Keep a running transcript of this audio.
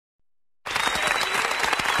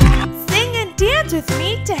Count with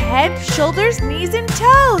me to head, shoulders, knees, and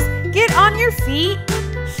toes. Get on your feet.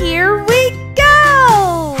 Here we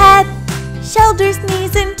go. Head, shoulders,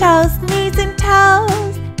 knees, and toes, knees and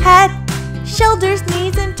toes. Head, shoulders,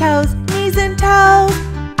 knees, and toes, knees and toes.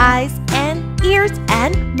 Eyes and ears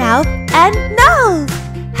and mouth and nose.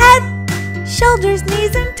 Head, shoulders,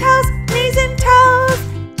 knees, and toes, knees and toes.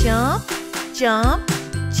 Jump, jump,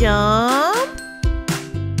 jump.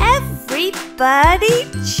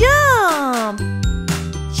 Everybody jump.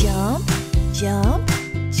 Jump, jump,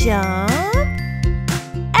 jump.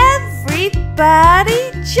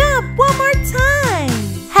 Everybody jump. One more time.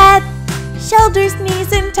 Head, shoulders,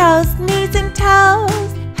 knees and toes, knees and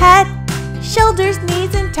toes. Head, shoulders,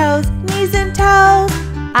 knees and toes, knees and toes.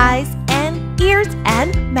 Eyes and ears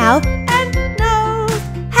and mouth and nose.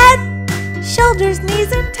 Head, shoulders,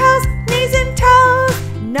 knees and toes, knees and toes.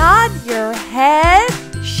 Nod your head,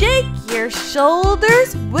 shake your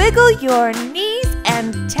shoulders, wiggle your knees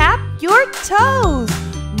and tap your toes.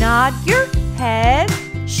 Nod your head,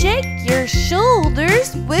 shake your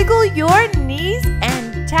shoulders, wiggle your knees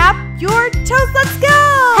and tap your toes. Let's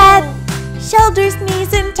go! Head, shoulders,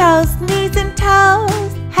 knees and toes, knees and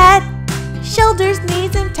toes. Head, shoulders,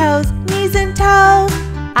 knees and toes, knees and toes.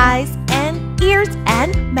 Eyes and ears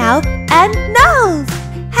and mouth and nose.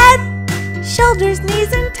 Head, shoulders,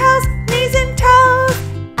 knees and toes, knees and toes.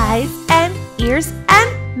 Eyes and ears and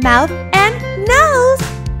mouth and nose.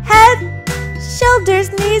 Head,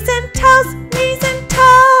 shoulders, knees and toes, knees